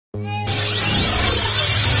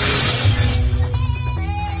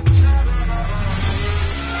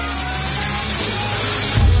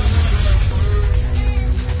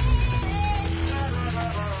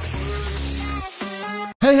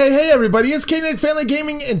Hey everybody, it's CadenYurk Family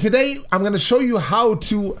Gaming, and today I'm going to show you how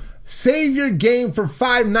to save your game for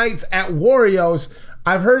Five Nights at Wario's.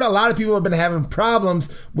 I've heard a lot of people have been having problems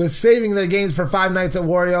with saving their games for Five Nights at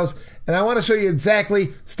Wario's, and I want to show you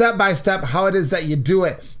exactly, step by step, how it is that you do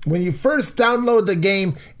it. When you first download the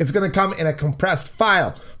game, it's going to come in a compressed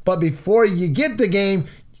file, but before you get the game,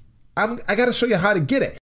 I got to show you how to get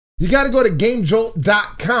it. You got to go to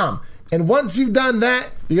GameJolt.com. And once you've done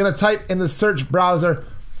that, you're going to type in the search browser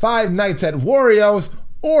Five Nights at Wario's,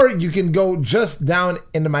 or you can go just down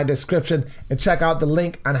into my description and check out the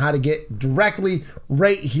link on how to get directly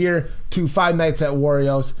right here to Five Nights at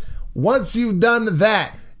Wario's. Once you've done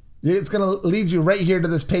that, it's going to lead you right here to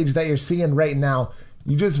this page that you're seeing right now.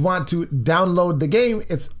 You just want to download the game.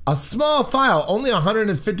 It's a small file, only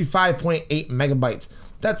 155.8 megabytes.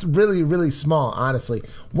 That's really, really small, honestly.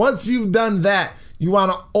 Once you've done that, you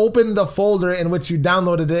want to open the folder in which you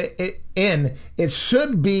downloaded it in. It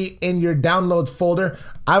should be in your downloads folder.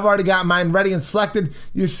 I've already got mine ready and selected.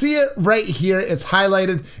 You see it right here. It's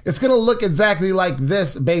highlighted. It's going to look exactly like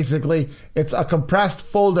this, basically. It's a compressed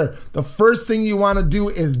folder. The first thing you want to do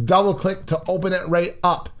is double click to open it right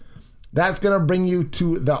up. That's going to bring you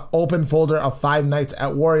to the open folder of Five Nights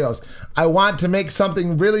at Wario's. I want to make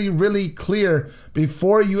something really, really clear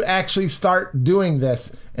before you actually start doing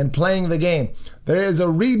this and playing the game. There is a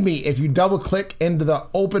README. If you double click into the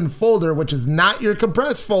open folder, which is not your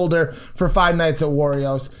compressed folder for Five Nights at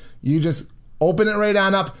Wario's, you just open it right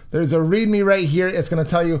on up. There's a README right here. It's going to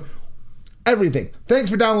tell you everything. Thanks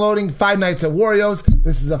for downloading Five Nights at Wario's.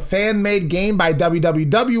 This is a fan-made game by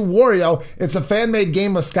Wario. It's a fan-made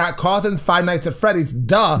game of Scott Cawthon's Five Nights at Freddy's.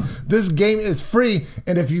 Duh. This game is free,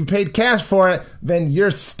 and if you paid cash for it, then you're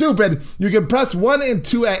stupid. You can press 1 and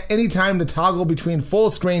 2 at any time to toggle between full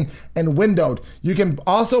screen and windowed. You can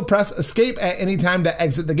also press escape at any time to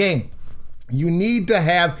exit the game. You need to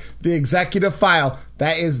have the executive file,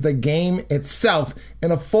 that is the game itself,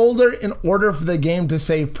 in a folder in order for the game to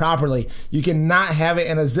save properly. You cannot have it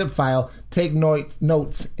in a zip file. Take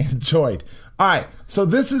notes. Enjoyed. All right, so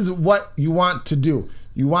this is what you want to do.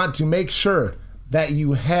 You want to make sure that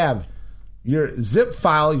you have your zip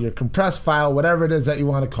file, your compressed file, whatever it is that you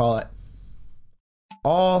want to call it,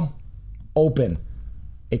 all open.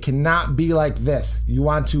 It cannot be like this. You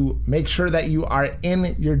want to make sure that you are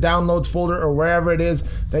in your downloads folder or wherever it is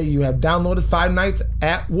that you have downloaded Five Nights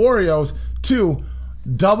at Wario's to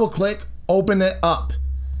double click, open it up.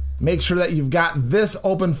 Make sure that you've got this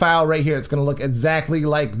open file right here. It's going to look exactly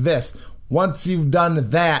like this. Once you've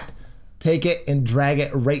done that, take it and drag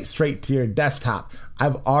it right straight to your desktop.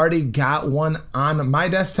 I've already got one on my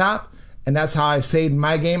desktop, and that's how I've saved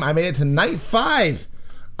my game. I made it to night 5.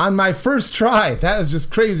 On my first try. That is just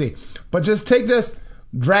crazy. But just take this,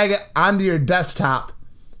 drag it onto your desktop.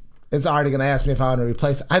 It's already going to ask me if I want to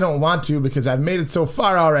replace. I don't want to because I've made it so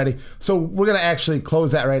far already. So we're going to actually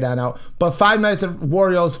close that right on out. But Five Nights at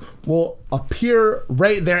Wario's will appear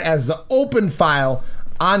right there as the open file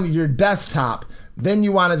on your desktop. Then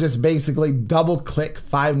you want to just basically double click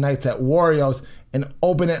Five Nights at Wario's and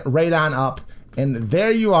open it right on up. And there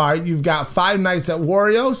you are. You've got Five Nights at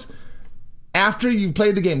Wario's. After you've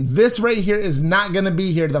played the game, this right here is not going to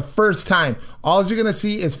be here the first time. All you're going to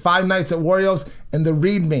see is Five Nights at Wario's and the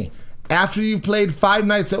README. After you've played Five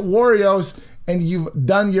Nights at Wario's and you've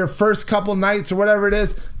done your first couple nights or whatever it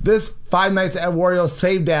is, this Five Nights at Wario's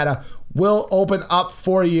save data will open up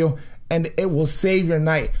for you and it will save your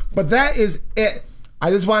night. But that is it.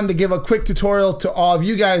 I just wanted to give a quick tutorial to all of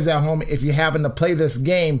you guys at home if you happen to play this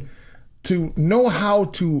game to know how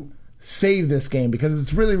to save this game, because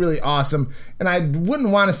it's really, really awesome, and I wouldn't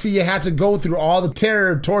want to see you have to go through all the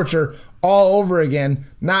terror torture all over again,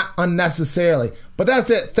 not unnecessarily. But that's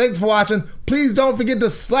it. Thanks for watching. Please don't forget to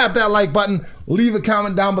slap that like button, leave a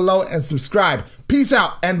comment down below, and subscribe. Peace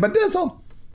out, and Badizzle.